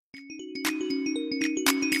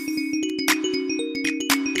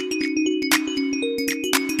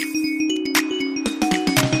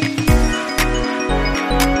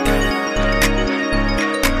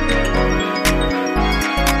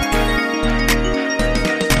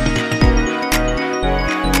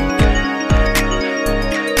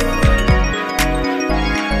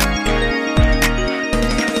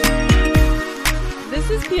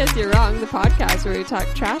podcast where we talk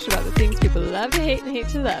trash about the things people love to hate and hate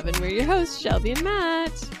to love. And we're your hosts, Shelby and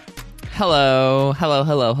Matt. Hello.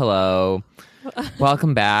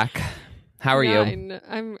 Welcome back. How are you?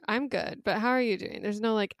 I'm good, but how are you doing? There's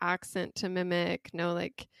no like accent to mimic, no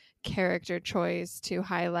like character choice to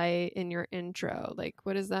highlight in your intro. Like,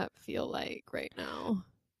 what does that feel like right now?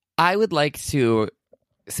 I would like to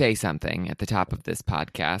say something at the top of this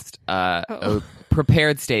podcast, a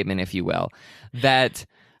prepared statement, if you will, that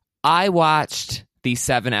I watched the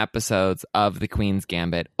 7 episodes of The Queen's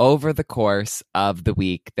Gambit over the course of the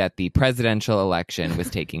week that the presidential election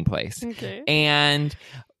was taking place. Okay. And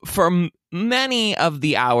for many of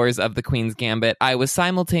the hours of The Queen's Gambit, I was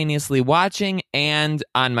simultaneously watching and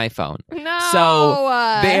on my phone. No.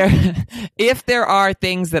 So if there are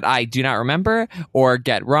things that I do not remember or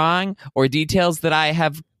get wrong or details that I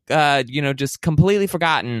have, just completely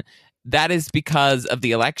forgotten, that is because of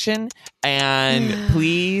the election. And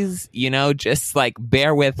please, just like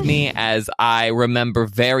bear with me as I remember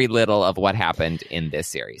very little of what happened in this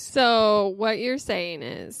series. So what you're saying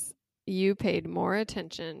is you paid more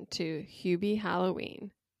attention to Hubie Halloween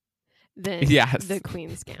than The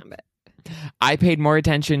Queen's Gambit. I paid more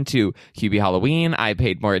attention to Hubie Halloween. I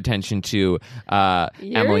paid more attention to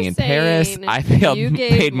Emily in Paris. I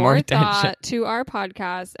paid more attention thought to our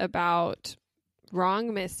podcast about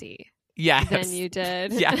Wrong Missy than you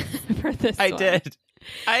did for this one.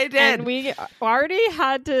 I did. And we already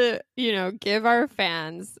had to, give our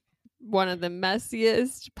fans one of the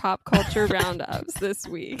messiest pop culture roundups this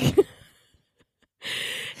week.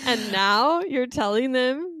 And now you're telling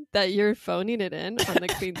them that you're phoning it in on The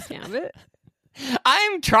Queen's Gambit?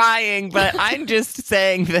 I'm trying, but I'm just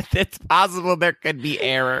saying that it's possible there could be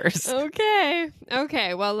errors. Okay.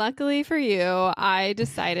 Well, luckily for you, I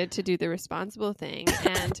decided to do the responsible thing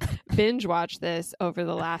and binge watch this over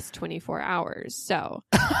the last 24 hours. So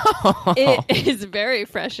it is very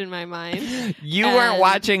fresh in my mind. You weren't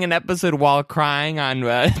watching an episode while crying on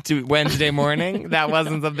Wednesday morning? That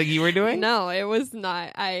wasn't something you were doing? No, it was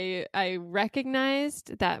not. I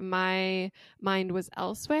recognized that my mind was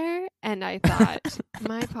elsewhere, and I thought,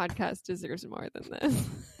 my podcast deserves more than this.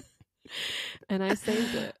 And I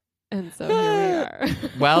saved it. And so here we are.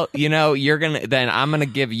 Well, I'm gonna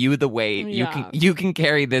give you the weight. Yeah. You can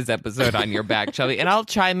carry this episode on your back, Shelby, and I'll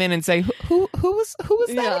chime in and say, who was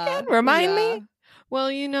that again? Remind me. Well,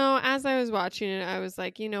 as I was watching it, I was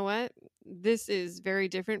like, you know what? This is very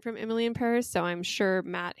different from Emily in Paris, so I'm sure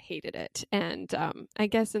Matt hated it. And I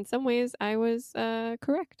guess in some ways I was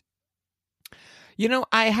correct.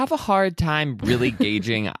 I have a hard time really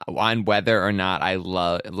gauging on whether or not I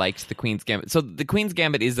liked The Queen's Gambit. So The Queen's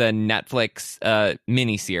Gambit is a Netflix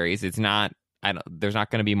miniseries. It's not. There's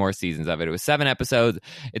not going to be more seasons of it. It was 7 episodes.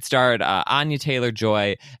 It starred Anya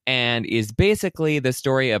Taylor-Joy and is basically the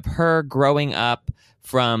story of her growing up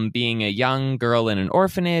from being a young girl in an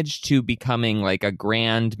orphanage to becoming like a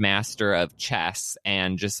grand master of chess,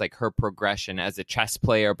 and just like her progression as a chess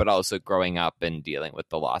player, but also growing up and dealing with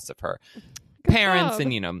the loss of her parents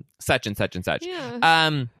and such and such and such. Yeah.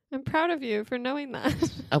 I'm proud of you for knowing that.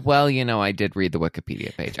 Well, I did read the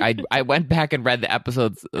Wikipedia page. I went back and read the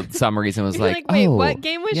episode summaries and was like, wait, what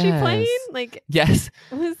game was she playing? Like, yes,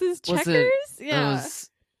 was this checkers?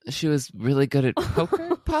 She was really good at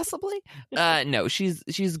poker, possibly. No, she's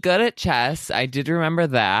good at chess. I did remember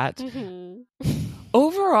that. Mm-hmm.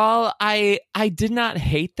 Overall, I did not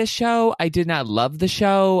hate the show. I did not love the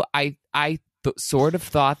show. I sort of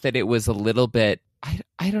thought that it was a little bit,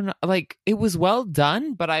 I don't know, like it was well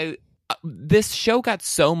done, but this show got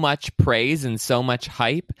so much praise and so much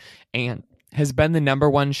hype and has been the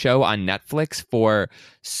 #1 show on Netflix for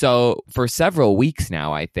several weeks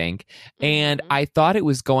now, I think. And I thought it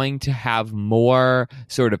was going to have more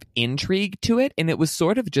sort of intrigue to it. And it was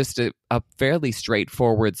sort of just a fairly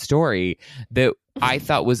straightforward story that I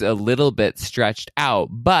thought was a little bit stretched out.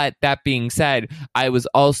 But that being said, I was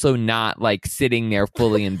also not like sitting there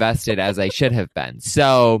fully invested as I should have been.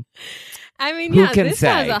 So I mean, this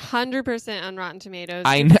has 100% on Rotten Tomatoes.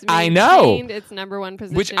 I know. Its #1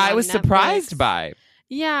 position, which I was Netflix. Surprised by.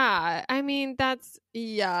 Yeah, I mean,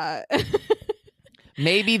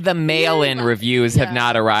 Maybe the mail-in reviews have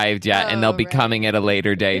not arrived yet, and they'll be coming at a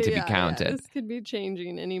later day to be counted. Yeah. This could be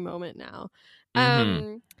changing any moment now.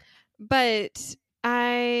 Mm-hmm. But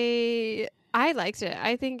I liked it.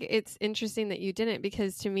 I think it's interesting that you didn't,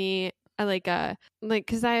 because to me,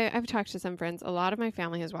 because I've talked to some friends. A lot of my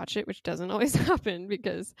family has watched it, which doesn't always happen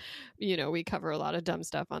because, we cover a lot of dumb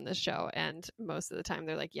stuff on this show. And most of the time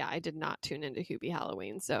they're like, yeah, I did not tune into Hubie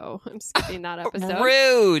Halloween, so I'm skipping that episode.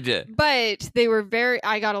 Rude. But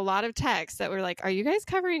I got a lot of texts that were like, are you guys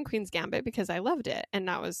covering Queen's Gambit? Because I loved it. And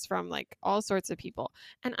that was from like all sorts of people.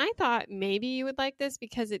 And I thought maybe you would like this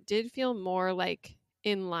because it did feel more like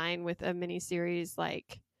in line with a miniseries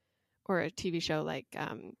or a TV show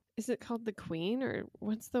is it called The Queen, or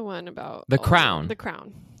what's the one about The Crown? The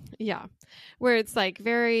Crown. Yeah. Where it's like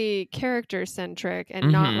very character centric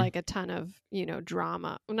and not like a ton of,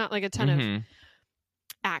 drama, not like a ton of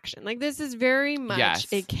action. Like this is very much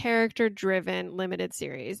a character driven limited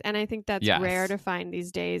series. And I think that's rare to find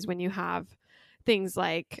these days when you have things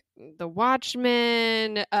like The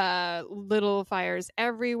Watchmen, Little Fires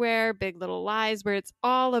Everywhere, Big Little Lies, where it's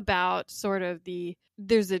all about sort of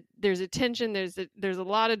there's a tension, there's a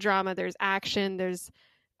lot of drama, there's action, there's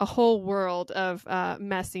a whole world of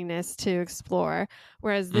messiness to explore.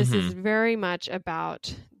 Whereas this is very much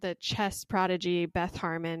about the chess prodigy Beth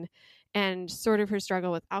Harmon and sort of her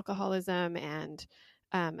struggle with alcoholism and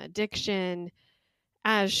addiction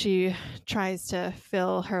as she tries to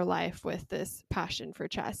fill her life with this passion for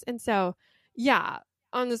chess. And so, yeah,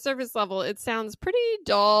 on the surface level, it sounds pretty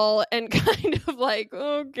dull and kind of like,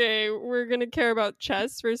 okay, we're going to care about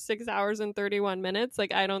chess for 6 hours and 31 minutes.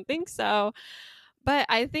 Like, I don't think so. But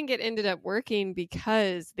I think it ended up working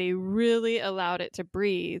because they really allowed it to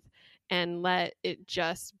breathe and let it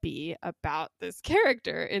just be about this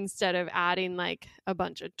character instead of adding like a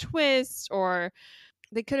bunch of twists, or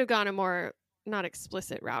they could have gone a more not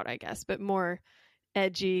explicit route, I guess, but more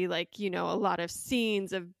edgy, like, a lot of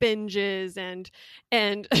scenes of binges and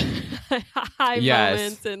high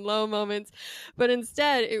moments and low moments. But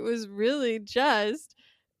instead, it was really just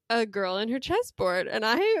a girl and her chessboard. And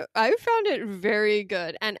I found it very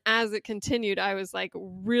good. And as it continued, I was like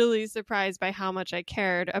really surprised by how much I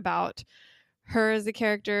cared about her as a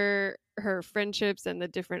character, her friendships, and the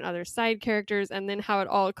different other side characters. And then how it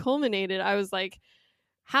all culminated, I was like,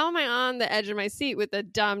 how am I on the edge of my seat with a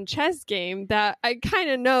dumb chess game that I kind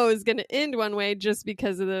of know is going to end one way just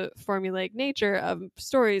because of the formulaic nature of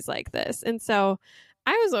stories like this? And so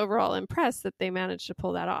I was overall impressed that they managed to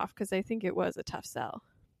pull that off because I think it was a tough sell.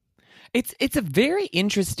 It's a very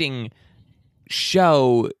interesting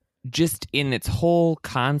show just in its whole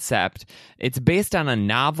concept. It's based on a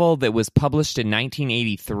novel that was published in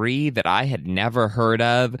 1983 that I had never heard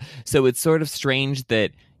of. So it's sort of strange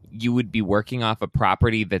that you would be working off a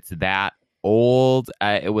property that's that old.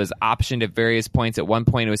 It was optioned at various points. At one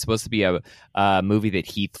point, it was supposed to be a movie that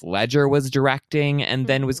Heath Ledger was directing and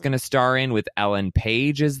then was going to star in with Ellen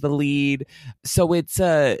Page as the lead. So it's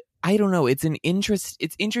I don't know. It's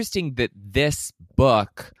interesting that this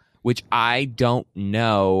book, which I don't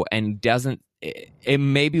know and doesn't, it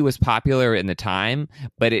maybe was popular in the time,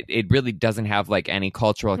 but it really doesn't have like any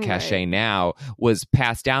cultural cachet now, was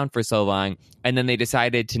passed down for so long. And then they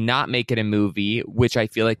decided to not make it a movie, which I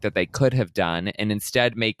feel like that they could have done, and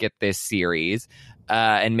instead make it this series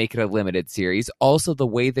and make it a limited series. Also, the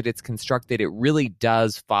way that it's constructed, it really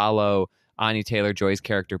does follow Anya Taylor-Joy's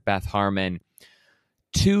character, Beth Harmon,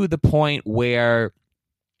 to the point where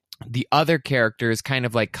the other characters kind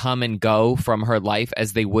of like come and go from her life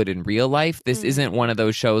as they would in real life. This isn't one of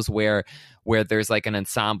those shows where there's like an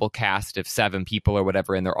ensemble cast of 7 people or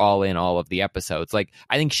whatever, and they're all in all of the episodes. Like,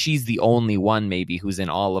 I think she's the only one maybe who's in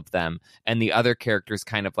all of them, and the other characters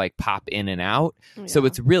kind of like pop in and out. Yeah. So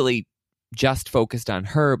it's really just focused on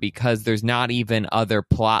her because there's not even other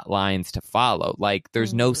plot lines to follow. Like,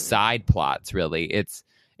 there's no side plots really.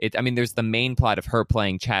 I mean, there's the main plot of her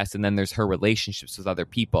playing chess, and then there's her relationships with other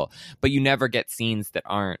people. But you never get scenes that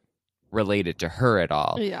aren't related to her at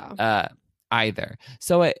all, either.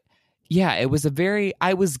 So, it was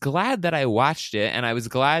I was glad that I watched it, and I was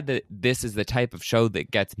glad that this is the type of show that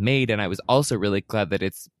gets made, and I was also really glad that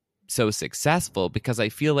it's so successful, because I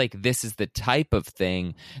feel like this is the type of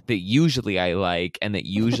thing that usually I like and that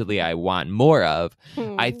usually I want more of.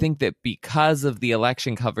 I think that because of the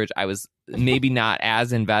election coverage, I was maybe not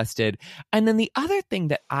as invested. And then the other thing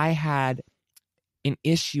that I had an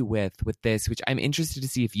issue with this, which I'm interested to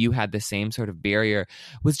see if you had the same sort of barrier,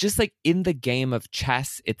 was just like in the game of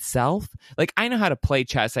chess itself. Like, I know how to play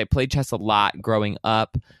chess. I played chess a lot growing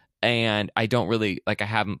up. and I don't really like, I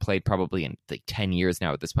haven't played probably in like 10 years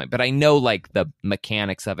now at this point, but I know like the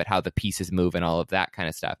mechanics of it, how the pieces move and all of that kind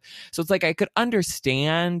of stuff. So it's like I could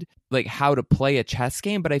understand like how to play a chess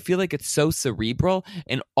game, but I feel like it's so cerebral,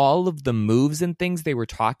 and all of the moves and things they were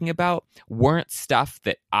talking about weren't stuff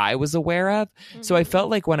that I was aware of. So I felt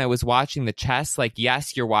like when I was watching the chess, like,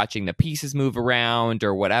 yes, you're watching the pieces move around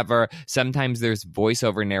or whatever. Sometimes there's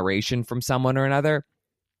voiceover narration from someone or another.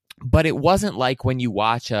 But it wasn't like when you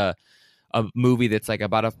watch a movie that's like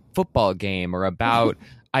about a football game or about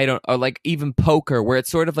or like even poker, where it's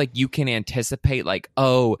sort of like you can anticipate like,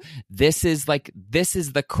 oh, this is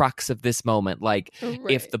the crux of this moment. Like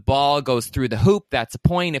if the ball goes through the hoop, that's a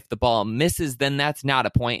point. If the ball misses, then that's not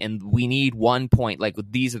a point, and we need 1 point. Like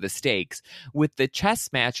these are the stakes. With the chess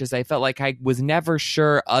matches, I felt like I was never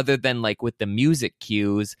sure, other than like with the music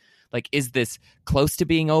cues. Like, is this close to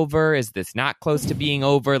being over? Is this not close to being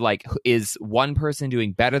over? Like, is one person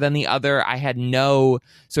doing better than the other? I had no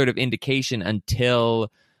sort of indication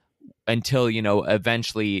until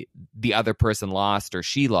eventually the other person lost or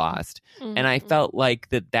she lost. And I felt like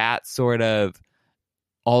that sort of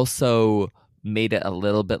also made it a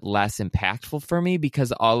little bit less impactful for me,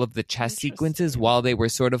 because all of the chess sequences, while they were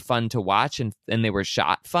sort of fun to watch and they were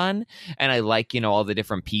shot fun, and I like, all the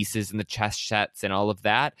different pieces and the chess sets and all of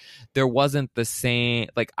that, there wasn't the same,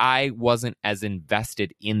 like I wasn't as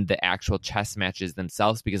invested in the actual chess matches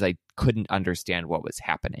themselves because I couldn't understand what was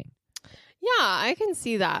happening. Yeah, I can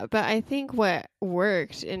see that. But I think what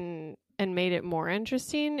worked and made it more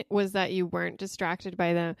interesting was that you weren't distracted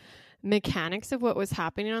by the mechanics of what was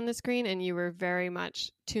happening on the screen, and you were very much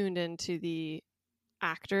tuned into the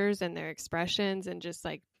actors and their expressions, and just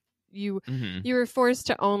like you were forced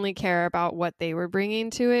to only care about what they were bringing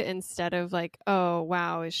to it, instead of like, oh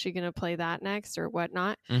wow, is she gonna play that next or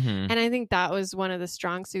whatnot. And I think that was one of the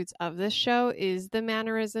strong suits of this show, is the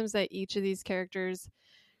mannerisms that each of these characters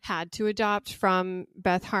had to adopt from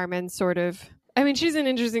Beth Harmon's sort of, I mean, she's an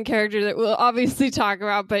interesting character that we'll obviously talk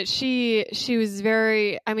about, but she was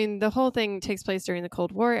very, I mean, the whole thing takes place during the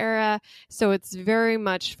Cold War era. So it's very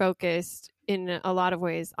much focused in a lot of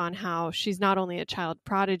ways on how she's not only a child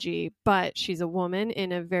prodigy, but she's a woman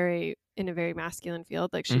in a very masculine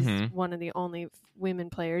field. Like she's one of the only women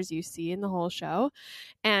players you see in the whole show,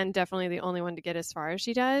 and definitely the only one to get as far as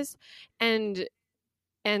she does.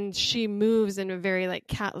 And she moves in a very like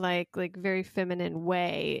cat-like, like very feminine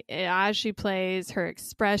way as she plays. Her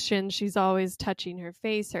expression, she's always touching her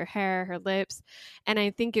face, her hair, her lips. And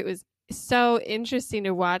I think it was so interesting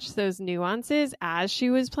to watch those nuances as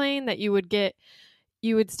she was playing, that you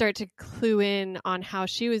would start to clue in on how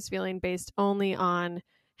she was feeling based only on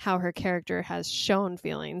how her character has shown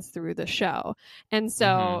feelings through the show. And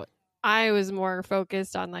so I was more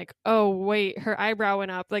focused on like, oh wait, her eyebrow went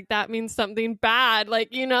up, like that means something bad, like,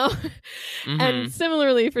 And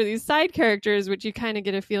similarly for these side characters, which you kind of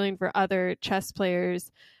get a feeling for other chess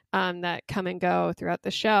players that come and go throughout the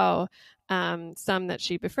show, some that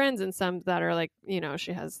she befriends and some that are like,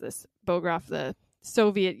 she has this Bogrov, the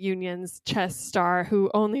Soviet Union's chess star, who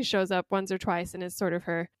only shows up once or twice and is sort of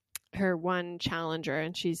her one challenger,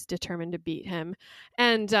 and she's determined to beat him.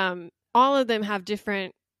 And all of them have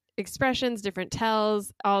different expressions, different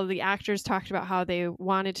tells. All of the actors talked about how they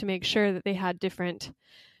wanted to make sure that they had different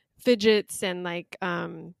fidgets, and like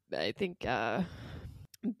I think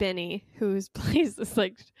Benny, who plays this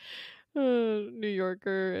like New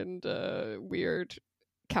Yorker and weird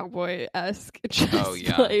cowboy-esque chess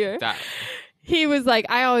player. He was like,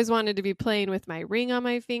 I always wanted to be playing with my ring on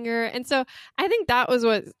my finger. And so I think that was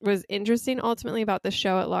what was interesting ultimately about the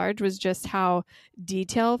show at large, was just how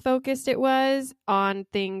detail focused it was on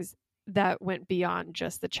things that went beyond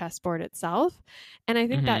just the chessboard itself. And I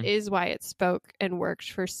think that is why it spoke and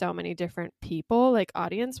worked for so many different people, like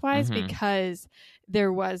audience wise, because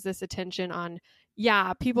there was this attention on,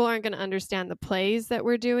 people aren't going to understand the plays that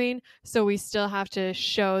we're doing, so we still have to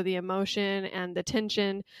show the emotion and the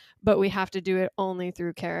tension, but we have to do it only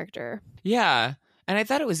through character. Yeah. And I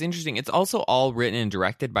thought it was interesting. It's also all written and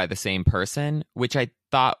directed by the same person, which I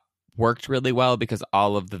thought worked really well, because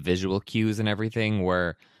all of the visual cues and everything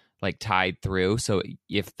were like tied through. So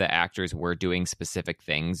if the actors were doing specific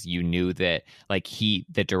things, you knew that like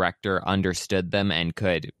the director understood them and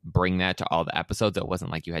could bring that to all the episodes. It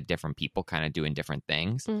wasn't like you had different people kind of doing different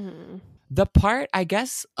things. The part, I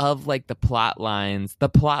guess, of like the plot line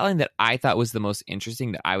that I thought was the most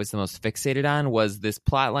interesting, that I was the most fixated on, was this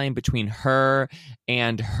plot line between her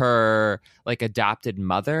and her like adopted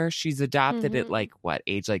mother. She's adopted at like what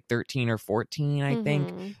age, like 13 or 14, I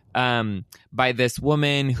think, by this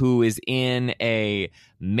woman who is in a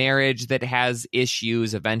marriage that has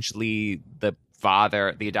issues. Eventually the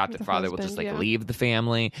the adopted The father will husband, just like yeah. leave the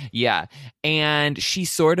family. Yeah. And she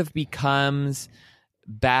sort of becomes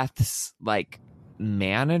Beth's like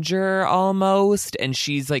manager almost, and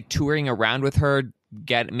she's like touring around with her,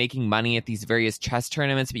 making money at these various chess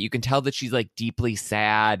tournaments, but you can tell that she's like deeply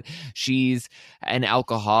sad. She's an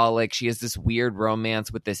alcoholic. She has this weird romance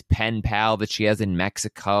with this pen pal that she has in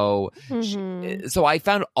Mexico. Mhm. So I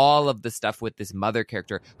found all of the stuff with this mother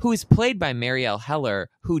character, who is played by Marielle Heller,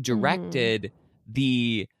 who directed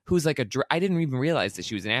who's like I didn't even realize that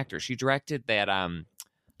she was an actor. She directed that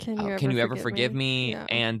Can You Ever Forgive Me? Yeah.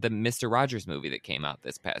 And the Mr. Rogers movie that came out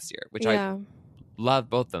this past year, which Yeah. I love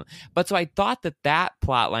both of them. But so I thought that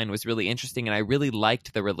plot line was really interesting, and I really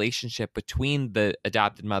liked the relationship between the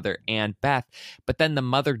adopted mother and Beth. But then the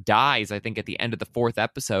mother dies, I think, at the end of the 4th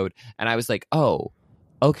episode, and I was like, oh,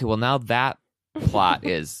 okay, well now that plot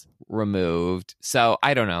is removed. So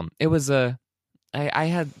I don't know. It was a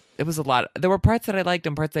lot. There were parts that I liked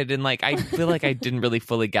and parts I didn't like. I feel like I didn't really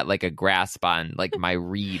fully get like a grasp on like my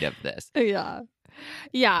read of this. Yeah.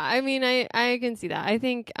 I mean, I can see that. I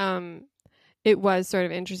think it was sort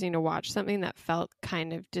of interesting to watch something that felt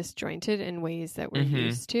kind of disjointed in ways that we're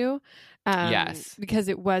used to. Yes. Because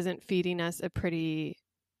it wasn't feeding us a pretty,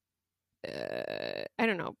 I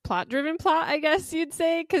don't know, plot-driven plot, I guess you'd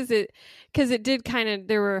say. Because it did kind of,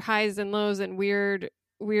 there were highs and lows and weird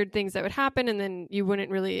things that would happen, and then you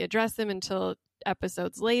wouldn't really address them until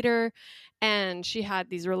episodes later. And she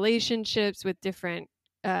had these relationships with different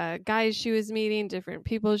guys she was meeting, different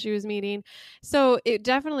people she was meeting. So it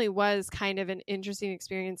definitely was kind of an interesting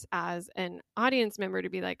experience as an audience member to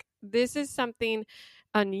be like, this is something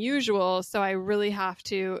unusual, so I really have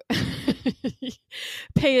to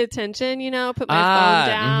pay attention, put my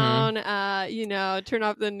phone down, turn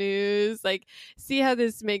off the news, like see how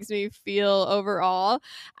this makes me feel overall.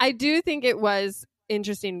 I do think it was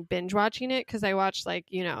interesting binge watching it, because I watched I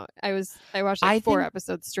watched 4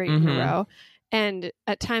 episodes straight in a row. And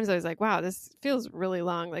at times I was like, wow, this feels really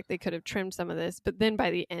long. Like they could have trimmed some of this. But then by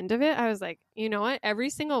the end of it, I was like, you know what? Every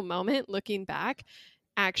single moment looking back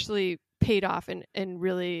actually paid off in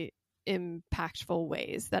really impactful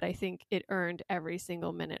ways that I think it earned every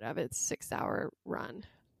single minute of its 6-hour run.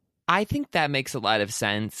 I think that makes a lot of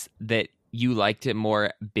sense that you liked it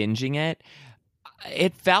more binging it.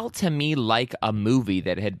 It felt to me like a movie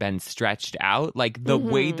that had been stretched out. Like the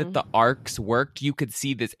way that the arcs worked, you could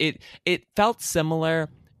see this. It felt similar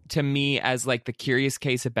to me as like the Curious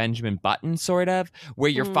Case of Benjamin Button, sort of, where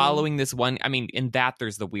you're following this one. I mean, in that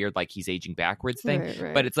there's the weird like he's aging backwards thing,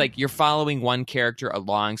 right. But it's like you're following one character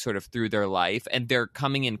along sort of through their life, and they're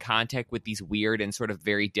coming in contact with these weird and sort of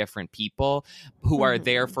very different people who are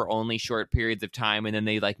there for only short periods of time, and then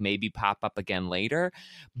they like maybe pop up again later.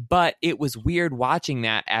 But it was weird watching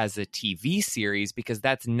that as a TV series, because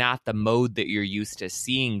that's not the mode that you're used to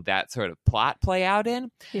seeing that sort of plot play out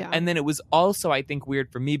in. Yeah. And then it was also, I think,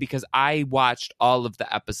 weird for me because I watched all of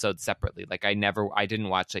the episodes separately. Like I didn't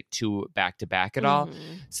watch like 2 back to back at all.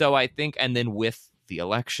 So I think, and then with the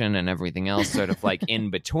election and everything else sort of like in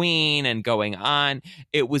between and going on,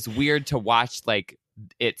 it was weird to watch like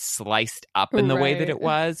it sliced up in the way that it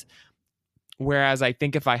was. Whereas I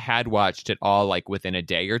think if I had watched it all like within a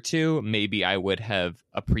day or two, maybe I would have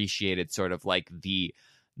appreciated sort of like the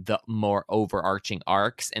more overarching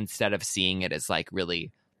arcs instead of seeing it as like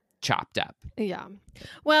really chopped up. Yeah.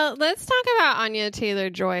 Well, let's talk about Anya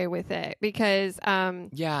Taylor-Joy with it, because I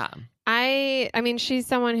mean, she's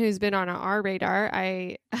someone who's been on our radar.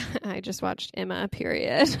 I just watched Emma,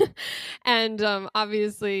 period. And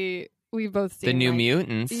obviously we've both seen The New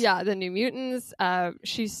Mutants. Yeah, The New Mutants.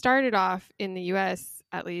 She started off in the US,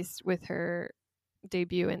 at least, with her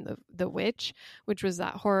debut in The Witch, which was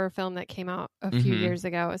that horror film that came out a few years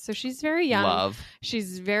ago. So she's very young. Love.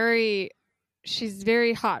 She's very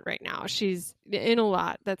hot right now. She's in a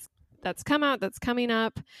lot that's come out, that's coming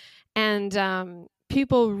up, and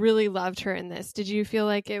people really loved her in this. Did you feel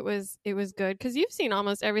like it was good? Because you've seen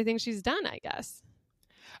almost everything she's done, I guess.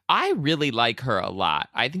 I really like her a lot.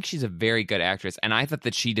 I think she's a very good actress, and I thought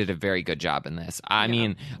that she did a very good job in this. I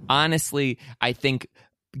mean, honestly, I think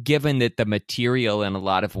given that the material in a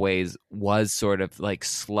lot of ways was sort of like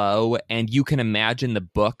slow, and you can imagine the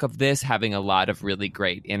book of this having a lot of really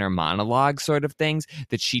great inner monologue sort of things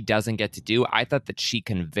that she doesn't get to do, I thought that she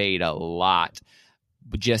conveyed a lot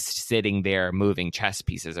just sitting there moving chess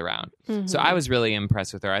pieces around. So I was really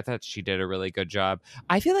impressed with her. I thought she did a really good job.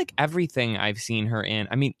 I feel like everything I've seen her in,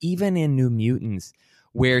 I mean, even in New Mutants,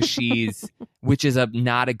 where she's, which is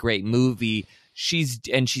not a great movie, she's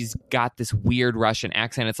got this weird Russian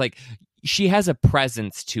accent. It's like she has a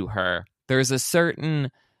presence to her. There's a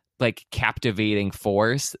certain like captivating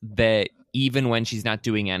force that even when she's not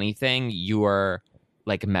doing anything, you are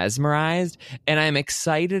like mesmerized. And I'm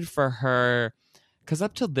excited for her because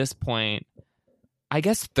up till this point, I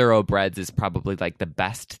guess Thoroughbreds is probably like the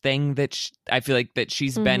best thing that I feel like that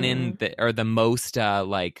she's been in, or the most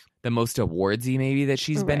like the most awardsy maybe that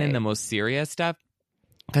she's been in, the most serious stuff.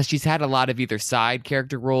 Because she's had a lot of either side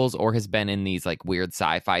character roles or has been in these like weird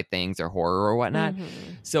sci-fi things or horror or whatnot.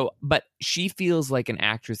 So, but she feels like an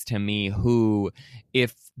actress to me who,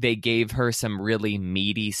 if they gave her some really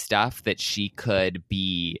meaty stuff, that she could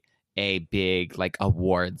be a big like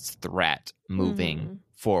awards threat moving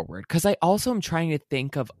forward. Because I also am trying to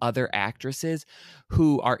think of other actresses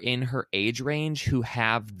who are in her age range who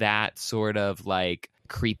have that sort of like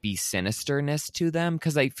creepy sinisterness to them,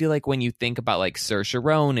 because I feel like when you think about like Saoirse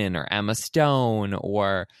Ronan or Emma Stone,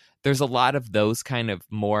 or there's a lot of those kind of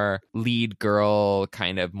more lead girl,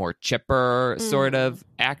 kind of more chipper sort of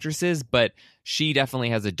actresses, but she definitely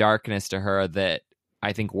has a darkness to her that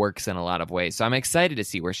I think works in a lot of ways. So I'm excited to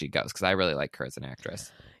see where she goes because I really like her as an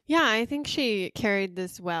actress. Yeah, I think she carried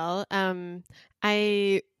this well.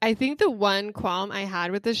 I think the one qualm I had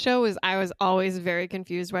with the show was I was always very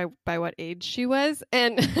confused by what age she was,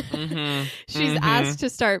 and she's asked to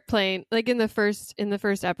start playing like in the first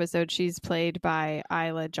episode. She's played by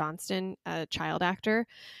Isla Johnston, a child actor,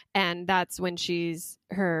 and that's when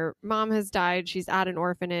her mom has died. She's at an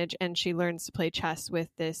orphanage, and she learns to play chess with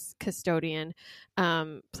this custodian,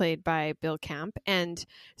 played by Bill Camp. And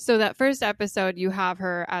so that first episode, you have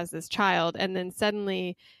her as this child, and then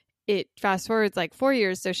suddenly it fast forwards like 4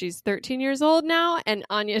 years, so she's 13 years old now, and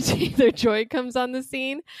Anya Taylor-Joy comes on the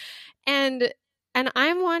scene, and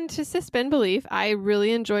I'm one to suspend belief. I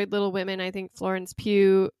really enjoyed Little Women. I think Florence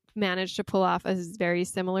Pugh managed to pull off a very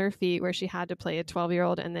similar feat where she had to play a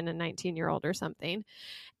 12-year-old and then a 19-year-old or something.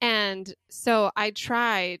 And so I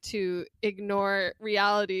try to ignore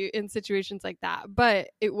reality in situations like that. But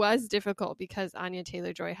it was difficult because Anya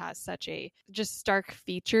Taylor-Joy has such just stark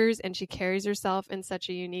features, and she carries herself in such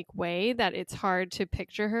a unique way that it's hard to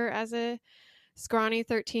picture her as a scrawny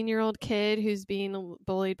 13-year-old kid who's being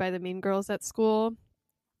bullied by the mean girls at school.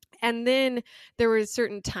 And then there were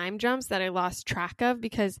certain time jumps that I lost track of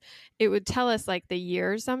because it would tell us like the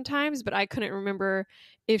year sometimes, but I couldn't remember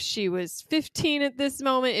if she was 15 at this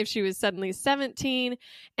moment, if she was suddenly 17.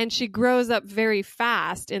 And she grows up very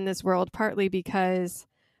fast in this world, partly because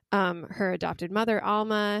her adopted mother,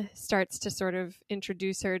 Alma, starts to sort of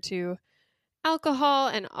introduce her to alcohol.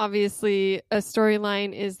 And obviously a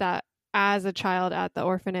storyline is that as a child at the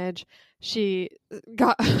orphanage, she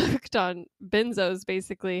got hooked on benzos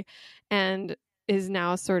basically, and is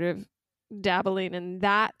now sort of dabbling in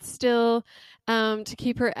that still to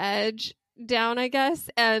keep her edge down, I guess.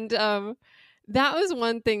 And that was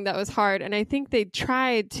one thing that was hard. And I think they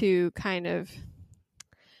tried to kind of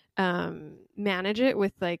manage it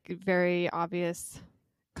with like very obvious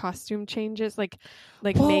costume changes, like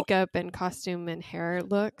makeup and costume and hair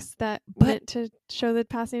looks that meant to show the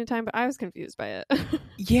passing of time, but I was confused by it.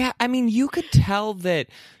 Yeah, I mean, you could tell that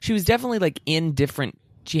she was definitely like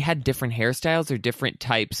she had different hairstyles or different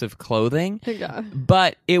types of clothing,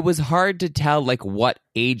 but it was hard to tell like what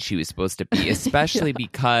age she was supposed to be, especially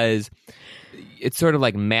because it's sort of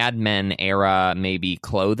like Mad Men era maybe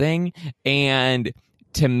clothing, and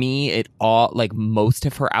to me it all like most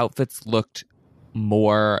of her outfits looked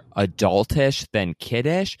more adultish than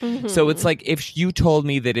kiddish. So it's like if you told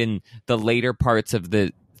me that in the later parts of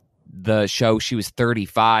the show she was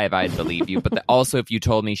 35, I'd believe you, but also if you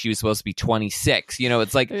told me she was supposed to be 26,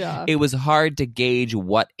 it's like it was hard to gauge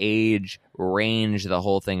what age range the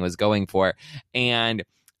whole thing was going for. And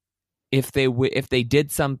if they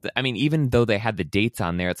did something, I mean, even though they had the dates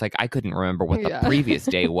on there, it's like I couldn't remember what the previous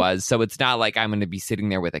day was. So it's not like I'm going to be sitting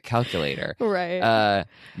there with a calculator. Right. I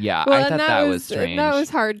thought that was strange. That was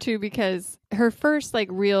hard too, because her first like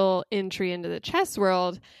real entry into the chess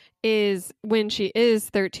world is when she is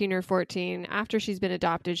 13 or 14. After she's been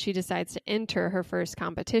adopted, she decides to enter her first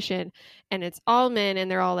competition, and it's all men,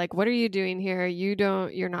 and they're all like, what are you doing here?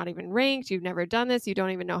 You're not even ranked. You've never done this. You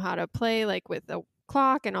don't even know how to play like with a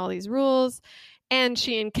clock and all these rules. And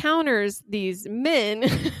she encounters these men,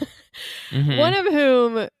 one of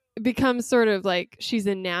whom becomes sort of like she's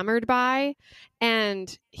enamored by,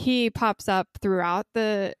 and he pops up throughout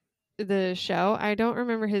the show. I don't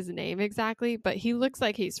remember his name exactly, but he looks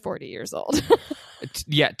like he's 40 years old.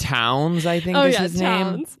 Towns, I think is his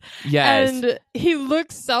Towns. name. Yes. And he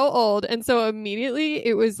looks so old. And so immediately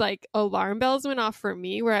it was like alarm bells went off for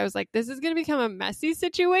me, where I was like, this is going to become a messy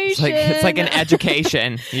situation. It's like an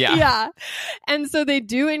education. Yeah. Yeah. And so they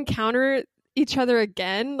do encounter each other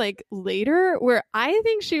again like later, where I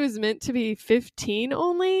think she was meant to be 15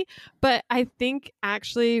 only, but I think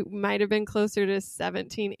actually might have been closer to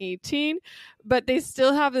 17, 18. But they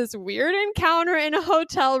still have this weird encounter in a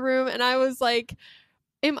hotel room, and I was like,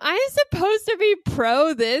 am I supposed to be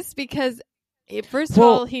pro this? Because first of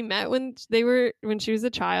all, he met when she was a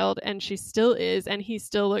child, and she still is, and he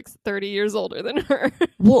still looks 30 years older than her.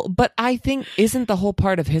 Well, but I think isn't the whole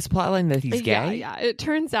part of his plotline that he's gay? Yeah. It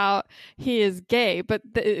turns out he is gay, but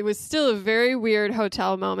it was still a very weird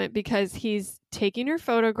hotel moment because he's taking her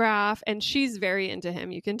photograph, and she's very into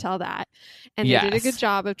him. You can tell that. And they did a good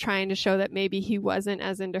job of trying to show that maybe he wasn't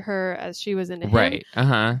as into her as she was into him. Right.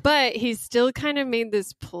 But he still kind of made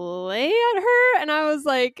this play at her, and I was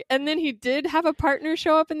like, and then he did have a partner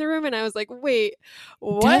show up in the room, and I was like, wait,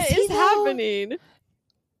 what is happening?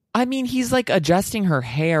 I mean, he's like adjusting her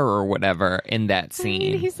hair or whatever in that scene. I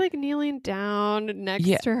mean, he's like kneeling down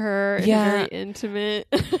next to her, and very intimate.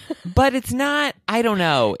 But it's not. I don't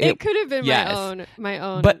know. It could have been my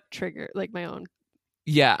own trigger, like my own.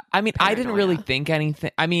 Yeah, I mean, I didn't really think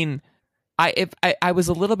anything. I mean, I was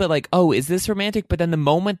a little bit like, oh, is this romantic? But then the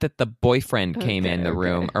moment that the boyfriend came in the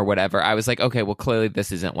room or whatever, I was like, okay, well, clearly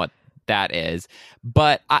this isn't what that is.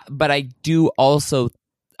 But I do also.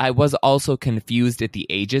 I was also confused at the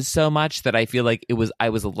ages so much that I feel like I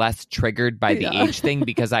was less triggered by the age thing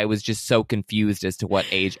because I was just so confused as to what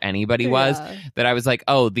age anybody was that I was like,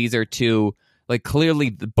 oh, these are two, like clearly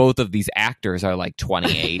both of these actors are like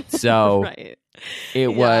 28. So it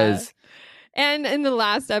was. And in the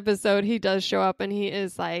last episode, he does show up and he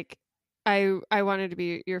is like, I wanted to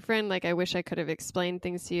be your friend. Like, I wish I could have explained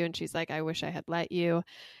things to you. And she's like, I wish I had let you.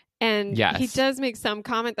 And he does make some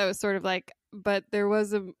comment that was sort of like, but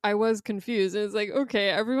I was confused. And it's like, okay,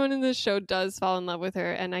 everyone in this show does fall in love with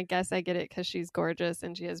her. And I guess I get it because she's gorgeous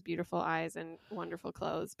and she has beautiful eyes and wonderful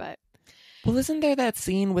clothes. But well, isn't there that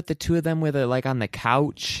scene with the two of them where they're like on the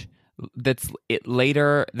couch? That's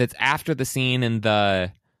after the scene with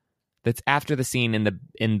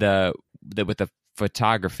the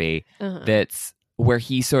photography. That's where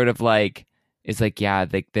he sort of like is like, yeah,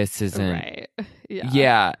 like this isn't right.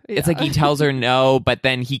 Yeah. It's like he tells her no, but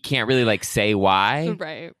then he can't really like say why.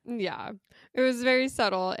 Right. Yeah. It was very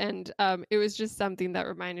subtle, and it was just something that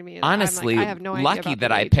reminded me. Honestly, I have no idea lucky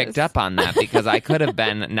that I picked up on that because I could have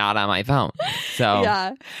been not on my phone. So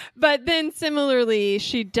yeah, but then similarly,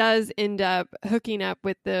 she does end up hooking up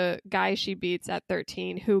with the guy she beats at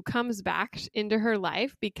 13, who comes back into her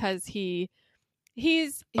life because he's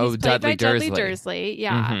played by Dudley Dursley.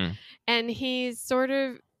 Yeah, and he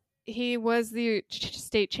was the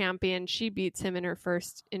state champion. She beats him in her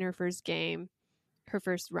first game. Her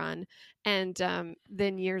first run, and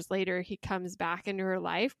then years later he comes back into her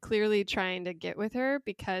life, clearly trying to get with her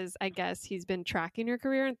because I guess he's been tracking her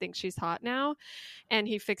career and thinks she's hot now, and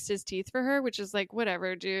he fixed his teeth for her, which is like,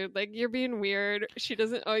 whatever, dude, like you're being weird. She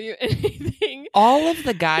doesn't owe you anything. All of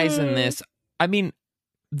the guys in this, I mean,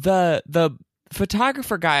 the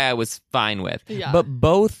photographer guy I was fine with, but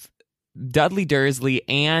both Dudley Dursley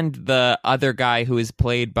and the other guy who is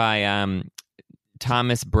played by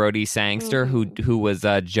Thomas Brody Sangster, who was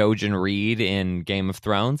Jojen Reed in Game of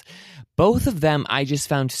Thrones. Both of them I just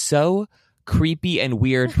found so creepy and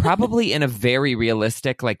weird, probably in a very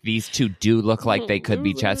realistic, like these two do look like they could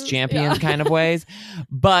be chess champions kind of ways.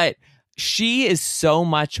 But she is so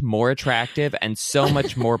much more attractive and so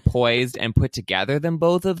much more poised and put together than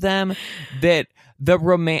both of them that the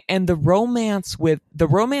romance in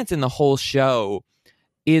the whole show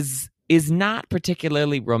is not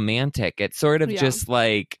particularly romantic. It's sort of just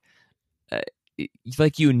like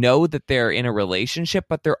that they're in a relationship,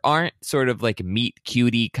 but there aren't sort of like meet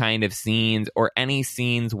cutie kind of scenes or any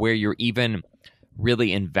scenes where you're even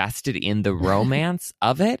really invested in the romance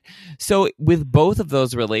of it. So with both of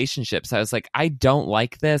those relationships, I was like, I don't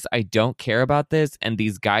like this. I don't care about this. And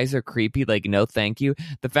these guys are creepy. Like, no, thank you.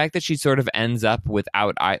 The fact that she sort of ends up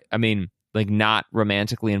not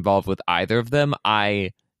romantically involved with either of them,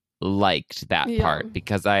 I liked that part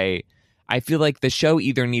because I feel like the show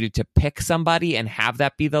either needed to pick somebody and have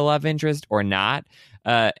that be the love interest or not,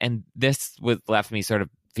 and this left me sort of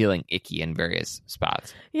feeling icky in various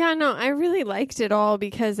spots. Yeah, no, I really liked it all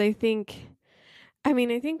because I think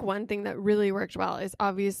one thing that really worked well is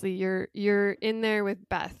obviously you're in there with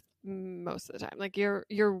Beth most of the time. Like you're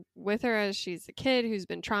with her as she's a kid who's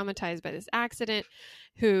been traumatized by this accident,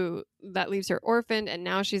 that leaves her orphaned, and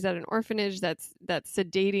now she's at an orphanage that's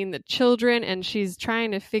sedating the children, and she's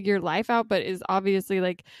trying to figure life out, but is obviously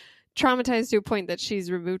like traumatized to a point that she's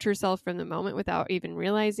removed herself from the moment without even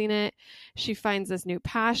realizing it. She finds this new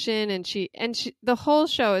passion, and she the whole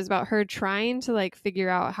show is about her trying to like figure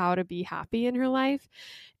out how to be happy in her life,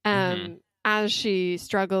 as she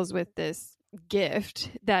struggles with this gift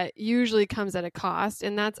that usually comes at a cost,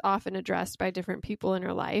 and that's often addressed by different people in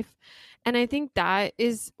her life. And I think that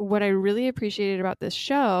is what I really appreciated about this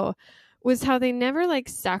show, was how they never like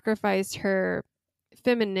sacrificed her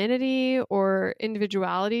femininity or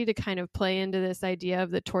individuality to kind of play into this idea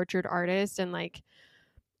of the tortured artist. And like,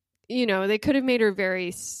 you know, they could have made her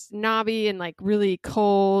very snobby and like really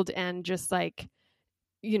cold and just like,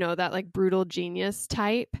 you know, that like brutal genius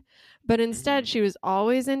type. But instead, she was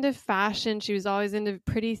always into fashion. She was always into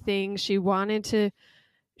pretty things. She wanted to,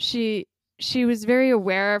 she was very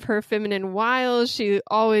aware of her feminine wiles. She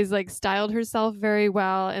always like styled herself very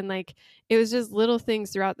well. And like, it was just little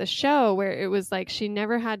things throughout the show where it was like she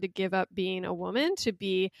never had to give up being a woman to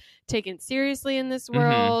be taken seriously in this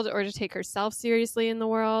world or to take herself seriously in the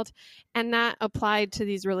world. And that applied to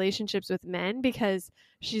these relationships with men, because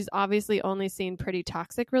she's obviously only seen pretty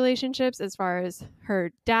toxic relationships, as far as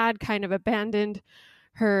her dad kind of abandoned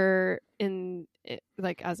her in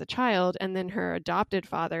like as a child, and then her adopted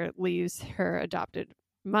father leaves her adopted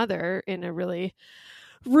mother in a really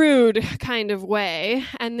rude kind of way,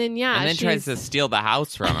 and then tries to steal the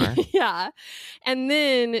house from her. Yeah, and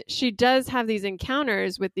then she does have these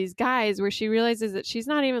encounters with these guys where she realizes that she's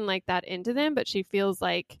not even like that into them, but she feels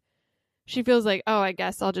like, oh, I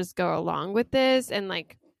guess I'll just go along with this. And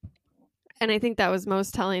like, and I think that was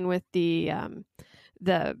most telling with the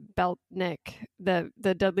Beltnick, the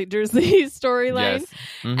Dudley Dursley storyline. Yes.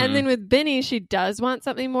 And then with Benny, she does want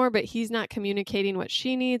something more, but he's not communicating what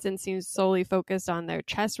she needs and seems solely focused on their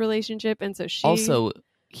chess relationship. And so she also,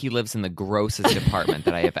 he lives in the grossest apartment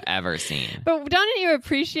that I have ever seen. But don't you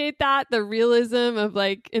appreciate that? The realism of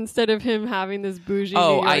like, instead of him having this bougie New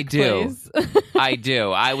York I do. place. I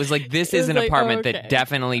do. I was like, this is an apartment that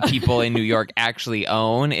definitely people in New York actually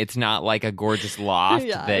own. It's not like a gorgeous loft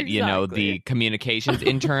that, you know, the communications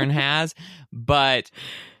intern has. But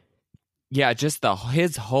yeah, just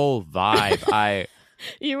his whole vibe.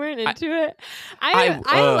 You weren't into it?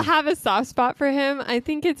 I have a soft spot for him. I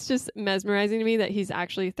think it's just mesmerizing to me that he's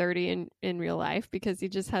actually 30 in real life, because he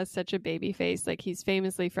just has such a baby face. Like, he's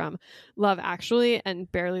famously from Love Actually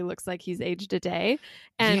and barely looks like he's aged a day.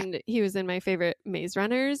 And he was in my favorite Maze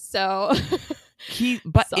Runners. So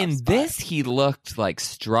this, he looked like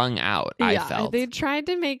strung out. I felt they tried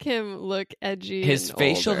to make him look edgy. His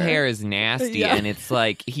facial hair is nasty, and it's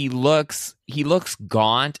like he looks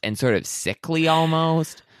gaunt and sort of sickly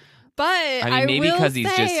almost. But I mean, maybe because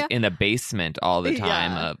he's just in the basement all the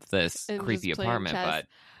time of this creepy apartment.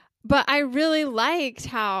 But I really liked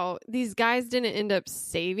how these guys didn't end up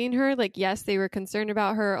saving her. Like, yes, they were concerned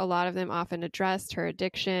about her. A lot of them often addressed her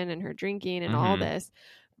addiction and her drinking and all this.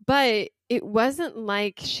 But it wasn't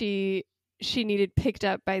like she needed picked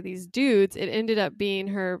up by these dudes. It ended up being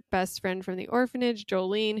her best friend from the orphanage,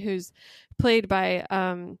 Jolene, who's played by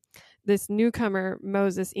this newcomer,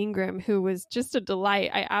 Moses Ingram, who was just a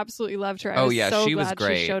delight. I absolutely loved her. I was so glad was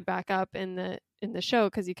great. She showed back up in the show,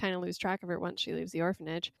 because you kind of lose track of her once she leaves the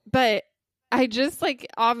orphanage. But I just like,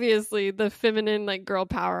 obviously the feminine like girl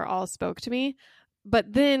power all spoke to me.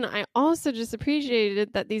 But then I also just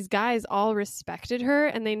appreciated that these guys all respected her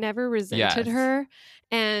and they never resented her.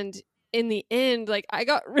 And in the end, like, I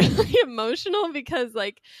got really emotional, because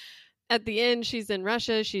like at the end, she's in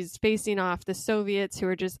Russia. She's facing off the Soviets, who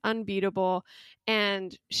are just unbeatable.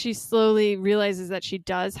 And she slowly realizes that she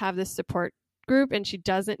does have this support group, and she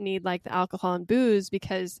doesn't need like the alcohol and booze,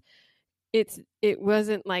 because it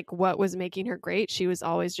wasn't like what was making her great. She was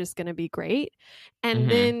always just going to be great. And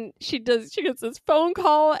then she gets this phone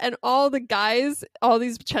call, and all the guys, all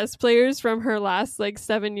these chess players from her last like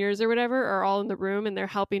 7 years or whatever, are all in the room, and they're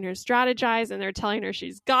helping her strategize, and they're telling her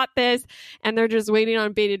she's got this, and they're just waiting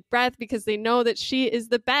on bated breath, because they know that she is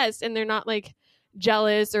the best, and they're not like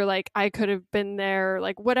jealous or like, I could have been there, or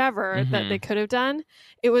like whatever that they could have done.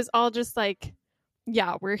 It was all just like,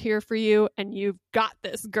 yeah, we're here for you, and you've got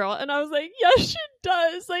this, girl. And I was like, yes, she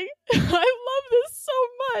does. Like, I love this so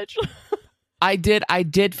much. I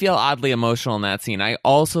did feel oddly emotional in that scene. I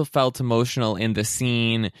also felt emotional in the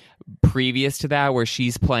scene previous to that, where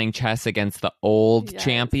she's playing chess against the old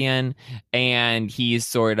champion, and he's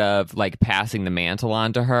sort of like passing the mantle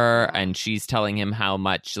on to her, and she's telling him how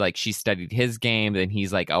much like she studied his game, and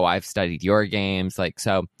he's like, oh, I've studied your games. Like,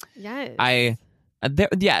 so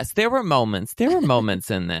there were moments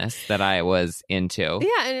in this that I was into.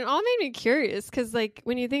 Yeah, and it all made me curious, because like,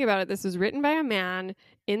 when you think about it, this was written by a man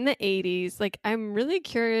in the 80s. Like, I'm really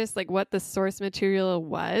curious, like, what the source material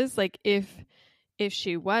was. Like, if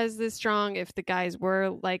she was this strong, if the guys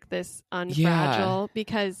were like this unfragile,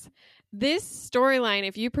 because this storyline,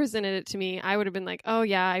 if you presented it to me, I would have been like, oh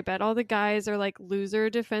yeah, I bet all the guys are like loser,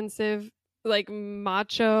 defensive, like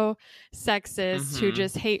macho sexists who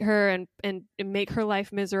just hate her and make her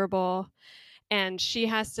life miserable. And she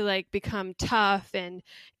has to like become tough and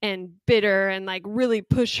bitter and like really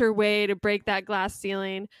push her way to break that glass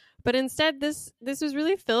ceiling. But instead, this was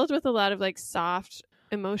really filled with a lot of like soft,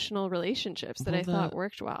 emotional relationships that I thought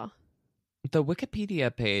worked well. The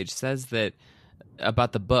Wikipedia page says that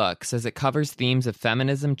about the book, says it covers themes of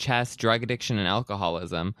feminism, chess, drug addiction, and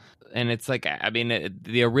alcoholism. And it's like, I mean,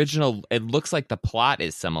 the original, it looks like the plot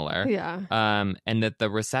is similar. Yeah. And that the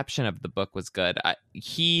reception of the book was good.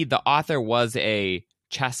 The author was a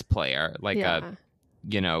chess player, like a,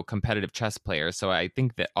 competitive chess player. So I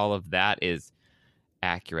think that all of that is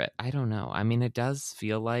accurate. I don't know. I mean, it does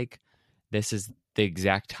feel like this is the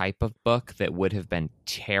exact type of book that would have been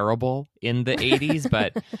terrible in the 80s,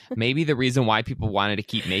 but maybe the reason why people wanted to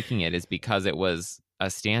keep making it is because it was a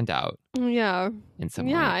standout. Yeah. In some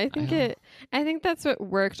way. I think that's what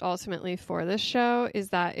worked ultimately for this show, is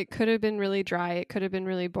that it could have been really dry, it could have been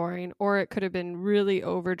really boring, or it could have been really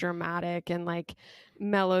over dramatic and like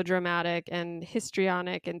melodramatic and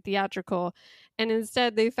histrionic and theatrical. And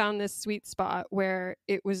instead they found this sweet spot where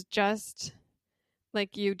it was just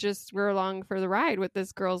like you just were along for the ride with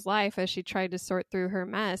this girl's life as she tried to sort through her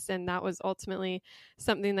mess. And that was ultimately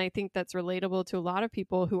something I think that's relatable to a lot of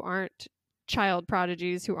people who aren't child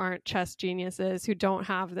prodigies, who aren't chess geniuses, who don't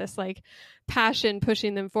have this like passion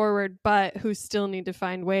pushing them forward, but who still need to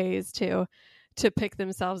find ways to pick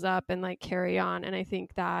themselves up and like carry on. And I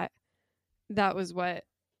think that was what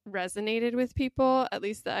resonated with people, at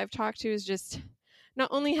least that I've talked to, is just not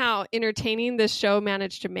only how entertaining this show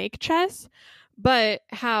managed to make chess, but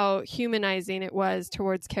how humanizing it was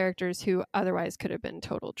towards characters who otherwise could have been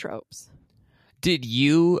total tropes. Did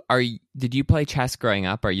you play chess growing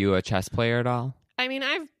up? Are you a chess player at all? I mean,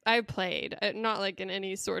 I've played, not like in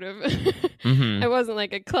any sort of, I wasn't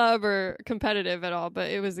like a club or competitive at all, but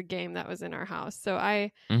it was a game that was in our house. So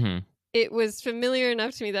it was familiar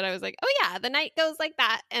enough to me that I was like, oh yeah, the knight goes like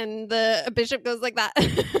that and the bishop goes like that.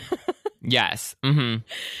 Yes.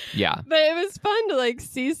 Yeah. But it was fun to like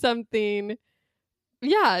see something.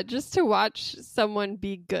 Yeah, just to watch someone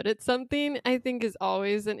be good at something, I think is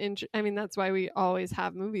always I mean, that's why we always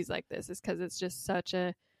have movies like this, is because it's just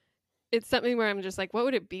it's something where I'm just like, what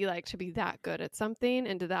would it be like to be that good at something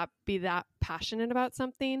and to be that passionate about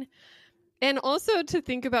something? And also to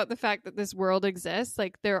think about the fact that this world exists.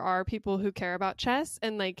 Like, there are people who care about chess,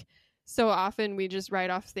 and like, so often we just write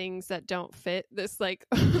off things that don't fit this like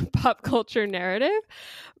pop culture narrative.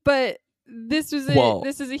 But this is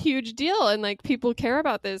a huge deal, and like people care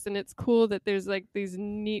about this, and it's cool that there's like these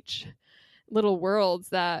niche little worlds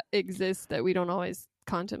that exist that we don't always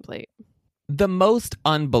contemplate. The most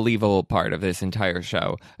unbelievable part of this entire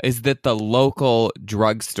show is that the local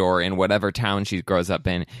drugstore in whatever town she grows up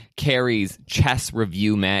in carries Chess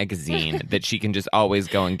Review magazine that she can just always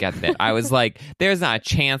go and get that. I was like, there's not a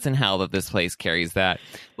chance in hell that this place carries that.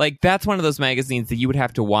 Like, that's one of those magazines that you would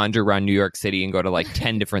have to wander around New York City and go to like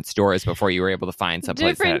 10 different stores before you were able to find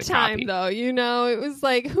someplace that had a copy. Different time, though, it was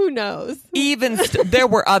like, who knows? Even there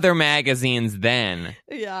were other magazines then.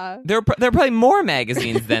 Yeah. There are probably more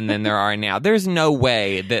magazines then than there are now. There's no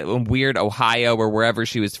way that in weird Ohio or wherever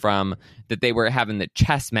she was from that they were having the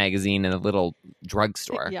chess magazine in a little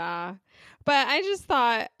drugstore. Yeah. But I just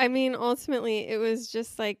thought, I mean, ultimately, it was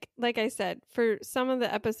just like I said, for some of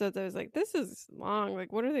the episodes, I was like, this is long.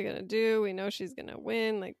 Like, what are they going to do? We know she's going to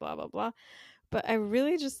win, like, blah, blah, blah. But I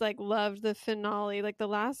really just, like, loved the finale, like the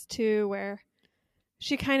last two, where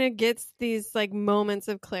she kind of gets these, like, moments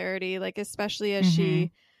of clarity, like, especially as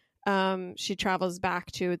she travels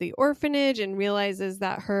back to the orphanage and realizes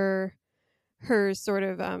that her sort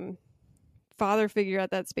of father figure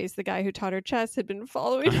at that space, the guy who taught her chess, had been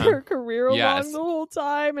following her career along the whole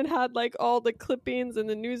time and had like all the clippings in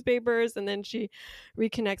the newspapers. And then she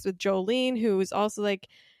reconnects with Jolene, who is also like,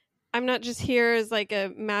 I'm not just here as like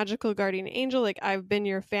a magical guardian angel, like I've been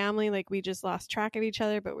your family, like we just lost track of each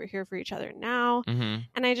other, but we're here for each other now.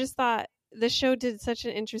 And I just thought the show did such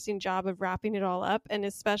an interesting job of wrapping it all up, and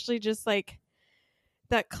especially just like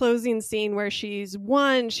that closing scene where she's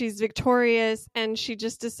won, she's victorious, and she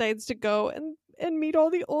just decides to go and meet all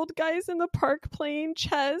the old guys in the park playing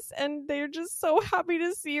chess, and they're just so happy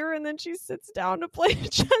to see her, and then she sits down to play a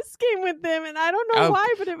chess game with them, and I don't know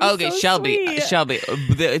why, but it was so sweet. Shelby,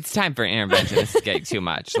 it's time for an intervention. This is getting too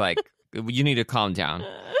much. Like, you need to calm down.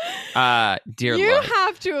 Dear You Lord.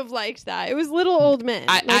 have to have liked that. It was Little Old Men.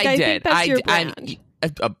 I I did. think that's your brand.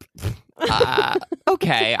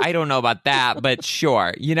 Okay, I don't know about that, but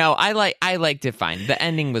sure. You know, I liked it fine. The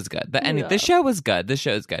ending was good. The ending, Yeah. the show was good. The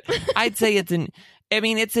show's good. I'd say it's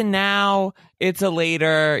a now, it's a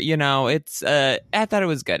later, you know, I thought it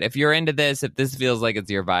was good. If you're into this, if this feels like it's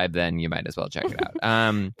your vibe, then you might as well check it out.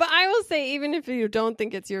 But I will say, even if you don't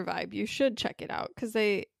think it's your vibe, you should check it out because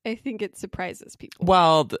I think it surprises people.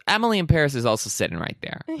 Well, Emily in Paris is also sitting right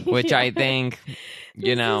there, which Yeah. I think,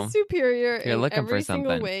 you This know, is superior you're in looking for every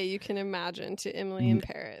single something. way you can imagine to Emily in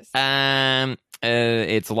Paris.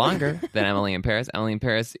 it's longer than Emily in Paris. Emily in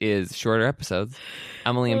Paris is shorter episodes.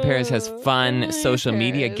 Emily in Paris has fun Emily in social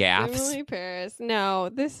media Paris, gaffes. Emily Paris. No,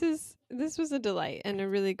 this was a delight and a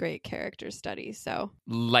really great character study. So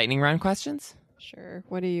Lightning round questions. sure.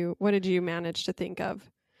 What did you manage to think of?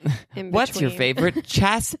 In What's your between? favorite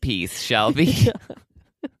chess piece, Shelby?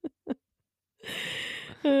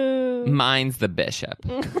 Mine's the bishop.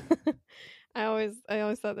 I always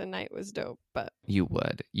thought the knight was dope, but You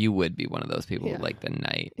would be one of those people Yeah. who like the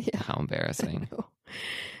knight. Yeah. How embarrassing.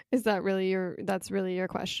 is that really that's really your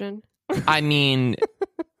question? I mean,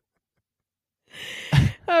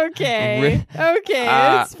 Okay.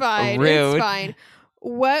 Okay, it's fine. rude. It's fine.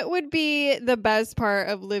 What would be the best part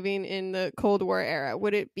of living in the Cold War era?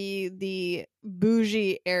 Would it be the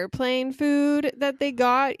bougie airplane food that they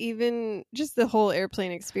got? Even just the whole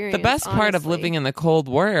airplane experience? the best part of honestly? living in the Cold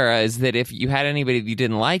War era is that if you had anybody that you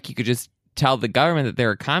didn't like, you could just tell the government that they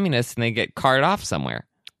were communists and they get carted off somewhere.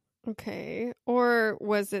 Okay. Or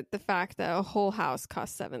was it the fact that a whole house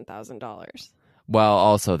cost $7,000? Well,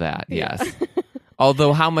 also that, yes.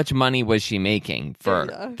 Although, how much money was she making for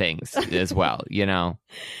Yeah. things as well, you know?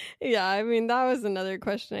 Yeah, I mean, that was another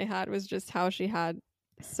question I had, was just how she had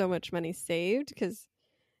so much money saved. Because,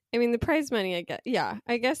 I mean, the prize money,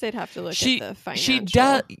 I guess I'd have to look at the financial she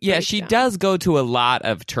breakdown. does go to a lot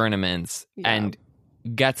of tournaments Yeah. and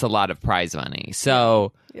gets a lot of prize money.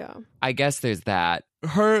 So Yeah. I guess there's that.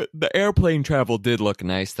 The airplane travel did look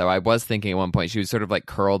nice, though. I was thinking at one point she was sort of like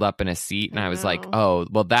curled up in a seat, and I was like, know. oh,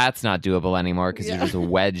 well, that's not doable anymore because Yeah. you're just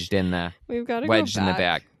wedged in the We've got to wedged go in back. the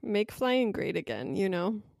back. Make flying great again, you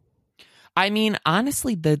know? I mean,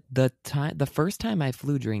 honestly, the first time I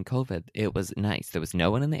flew during COVID, it was nice. There was no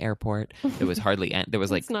one in the airport. There was hardly there was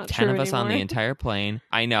like It's not 10 true of us on the anymore. entire plane.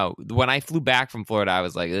 I know. When I flew back from Florida, I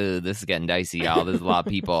was like, ugh, this is getting dicey, y'all. There's a lot of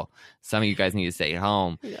people. Some of you guys need to stay at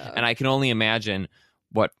home. Yeah. And I can only imagine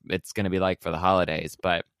what it's going to be like for the holidays.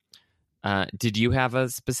 But did you have a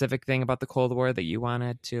specific thing about the Cold War that you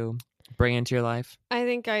wanted to bring into your life? I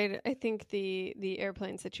think the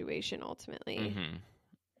airplane situation ultimately. Mm-hmm.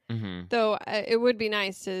 Mm-hmm. Though it would be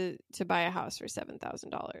nice to buy a house for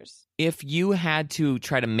 $7,000. If you had to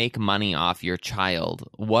try to make money off your child,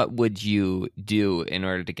 what would you do in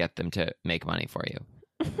order to get them to make money for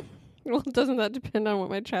you? Well, doesn't that depend on what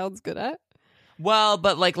my child's good at? Well,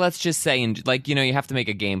 but like, let's just say, you have to make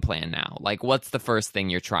a game plan now. Like, what's the first thing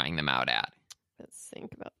you're trying them out at? Let's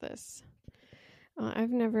think about this. I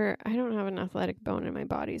don't have an athletic bone in my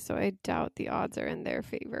body, so I doubt the odds are in their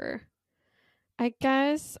favor. I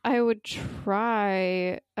guess I would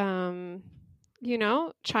try, child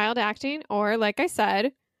acting, or like I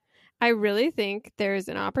said, I really think there's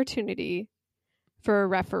an opportunity for a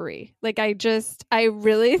referee. Like I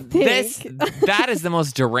really think That is the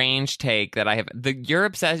most deranged take that I have.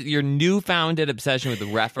 Your newfounded obsession with the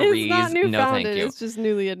referees. It's not newfounded. No, thank you. It's just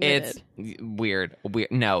newly admitted. It's weird.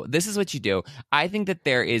 No, this is what you do. I think that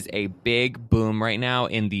there is a big boom right now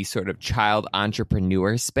in the sort of child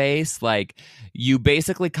entrepreneur space. Like, you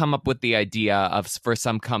basically come up with the idea for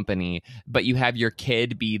some company, but you have your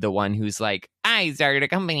kid be the one who's like, I started a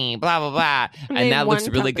company, blah, blah, blah. And Name that looks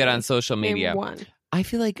one really good company. on social media. Name one. I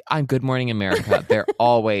feel like on Good Morning America, they're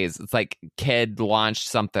always, it's like kid launched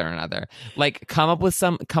something or another. Like, come up with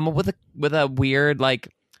a weird like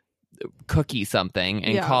cookie something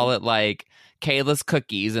and call it like Kayla's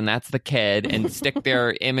Cookies, and that's the kid, and stick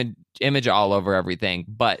their image all over everything.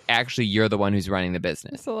 But actually, you're the one who's running the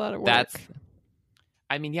business. It's a lot of work.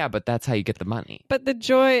 But that's how you get the money. But the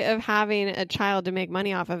joy of having a child to make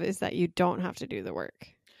money off of is that you don't have to do the work.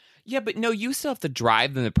 Yeah, but no, you still have to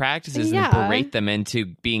drive them to practices Yeah. and berate them into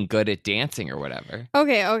being good at dancing or whatever.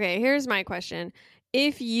 Okay. Here's my question.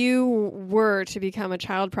 If you were to become a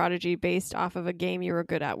child prodigy based off of a game you were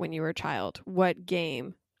good at when you were a child, what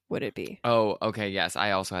game would it be? Oh, okay, yes.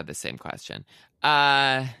 I also had the same question.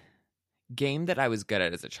 Game that I was good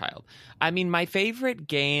at as a child. I mean, my favorite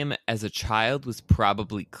game as a child was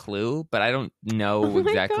probably Clue, but I don't know Oh my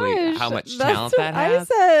exactly gosh, how much that's talent what that has.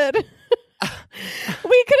 I said.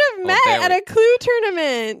 We could have met there at a Clue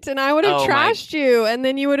tournament, and I would have Oh, my- trashed you, and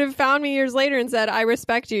then you would have found me years later and said, "I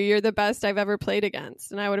respect you. You're the best I've ever played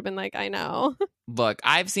against." And I would have been like, "I know." Look,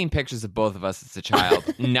 I've seen pictures of both of us as a child.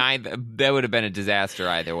 Neither that would have been a disaster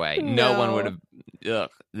either way. No one would have.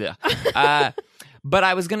 Ugh. But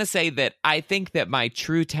I was going to say that I think that my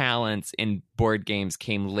true talents in board games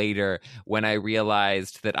came later when I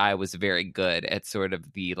realized that I was very good at sort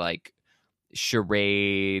of the like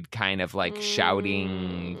charade kind of like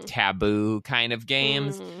shouting taboo kind of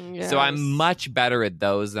games. So I'm much better at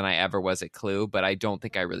those than I ever was at Clue, but I don't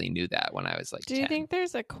think I really knew that when I was like Do 10. you think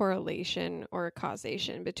there's a correlation or a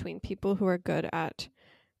causation between people who are good at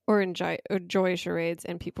or enjoy charades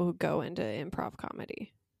and people who go into improv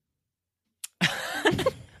comedy?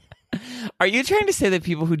 Are you trying to say that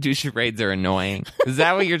people who do charades are annoying? Is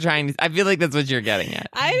that what you're trying to? I feel like that's what you're getting at.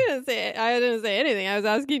 I didn't say anything. I was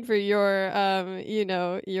asking for your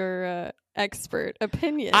your expert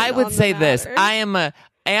opinion. I would on the say this. matter.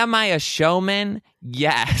 Am I a showman?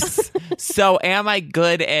 Yes. So am I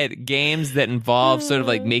good at games that involve sort of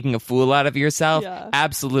like making a fool out of yourself? Yeah.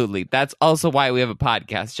 Absolutely. That's also why we have a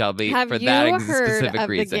podcast, Shelby. Have for you that heard specific of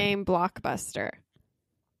reason. the game Blockbuster?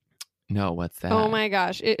 No, what's that? Oh my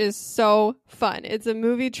gosh, it is so fun. It's a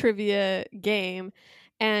movie trivia game,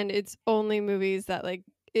 and it's only movies that like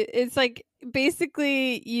it's like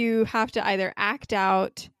basically you have to either act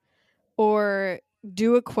out or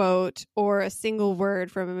do a quote or a single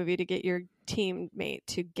word from a movie to get your teammate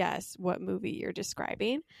to guess what movie you're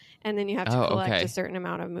describing, and then you have to collect a certain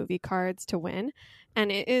amount of movie cards to win. And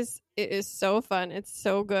it is so fun. It's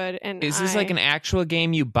so good. And is this like an actual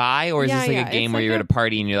game you buy, or is this like a game where you're at a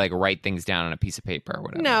party and you like write things down on a piece of paper or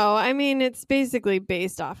whatever? No, I mean it's basically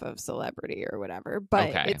based off of celebrity or whatever, but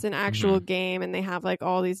it's an actual game, and they have like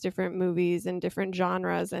all these different movies and different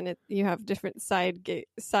genres, and you have different side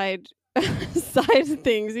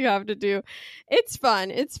things you have to do. It's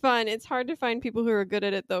fun. It's hard to find people who are good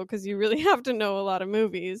at it though, because you really have to know a lot of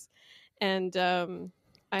movies, and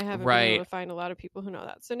I haven't been able to find a lot of people who know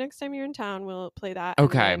that. So next time you're in town, we'll play that.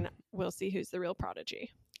 Okay. And then we'll see who's the real prodigy.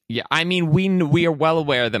 Yeah, I mean, we are well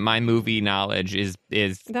aware that my movie knowledge is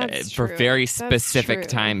That's for true. very That's specific true.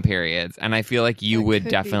 time periods, and I feel like you That would could be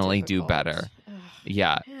definitely do difficult. better. Ugh,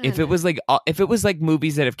 Yeah, man. if it was like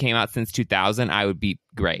movies that have came out since 2000, I would be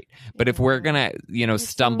great. But if we're gonna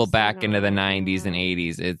stumble mostly back into the not. 90s and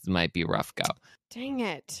 80s, it might be a rough go. Dang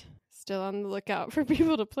it. Still on the lookout for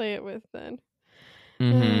people to play it with then.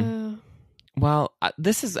 Hmm. Well,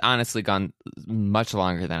 this has honestly gone much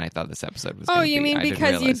longer than I thought this episode was. Oh, gonna you be. mean I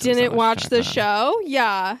because you realize there was so didn't much watch to the talk about. show?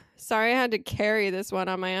 Yeah. Sorry I had to carry this one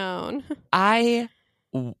on my own.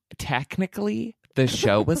 Technically, the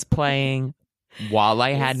show was playing while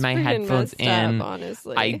I had It's my freaking headphones messed up, in.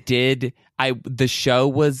 honestly. The show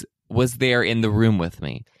was there in the room with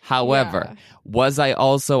me. However, was I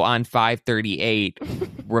also on 538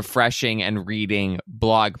 refreshing and reading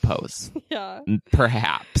blog posts? Yeah.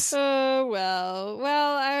 Perhaps. Oh, well,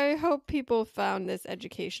 I hope people found this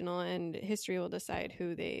educational, and history will decide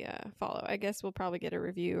who they follow. I guess we'll probably get a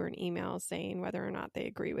review or an email saying whether or not they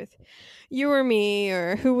agree with you or me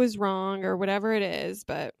or who was wrong or whatever it is,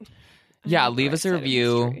 but Yeah, I'm leave the us a right side of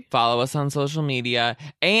review, history. follow us on social media,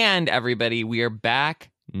 and everybody, we are back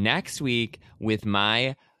next week with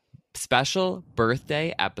my special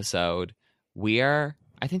birthday episode.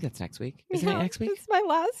 I think that's next week. Isn't it next week? It's my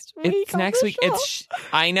last week. It's on next the week. show.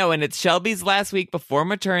 I know, and it's Shelby's last week before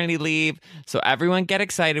maternity leave. So everyone get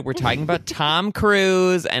excited. We're talking about Tom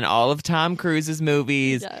Cruise and all of Tom Cruise's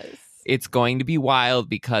movies. Yes. It's going to be wild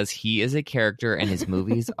because he is a character and his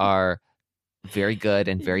movies are very good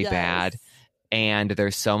and very bad. And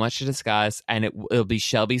there's so much to discuss, and it'll be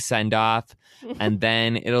Shelby's send off, and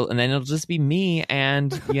then it'll just be me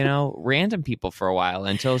and random people for a while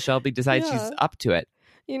until Shelby decides she's up to it.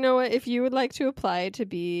 You know what? If you would like to apply to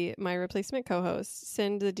be my replacement co-host,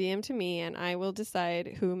 send the DM to me, and I will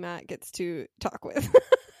decide who Matt gets to talk with.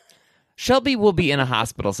 Shelby will be in a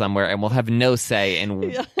hospital somewhere and will have no say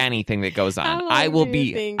in anything that goes on. I will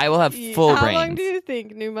have full How reins. long do you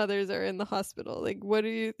think new mothers are in the hospital? Like, what do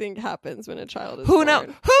you think happens when a child is Who born? knows?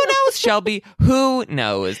 Who knows, Shelby? Who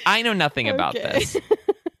knows? I know nothing about Okay. this.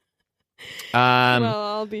 Well,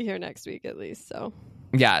 I'll be here next week at least, so.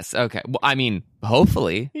 Yes. Okay. Well, I mean,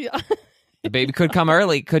 hopefully. Yeah. The baby could come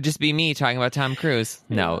early. Could just be me talking about Tom Cruise.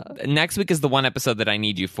 No. Next week is the one episode that I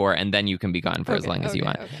need you for, and then you can be gone for as long as you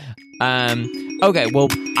want. Okay. Well,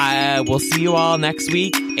 we'll see you all next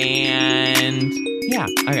week, and yeah.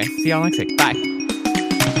 Okay. See y'all next week. Bye.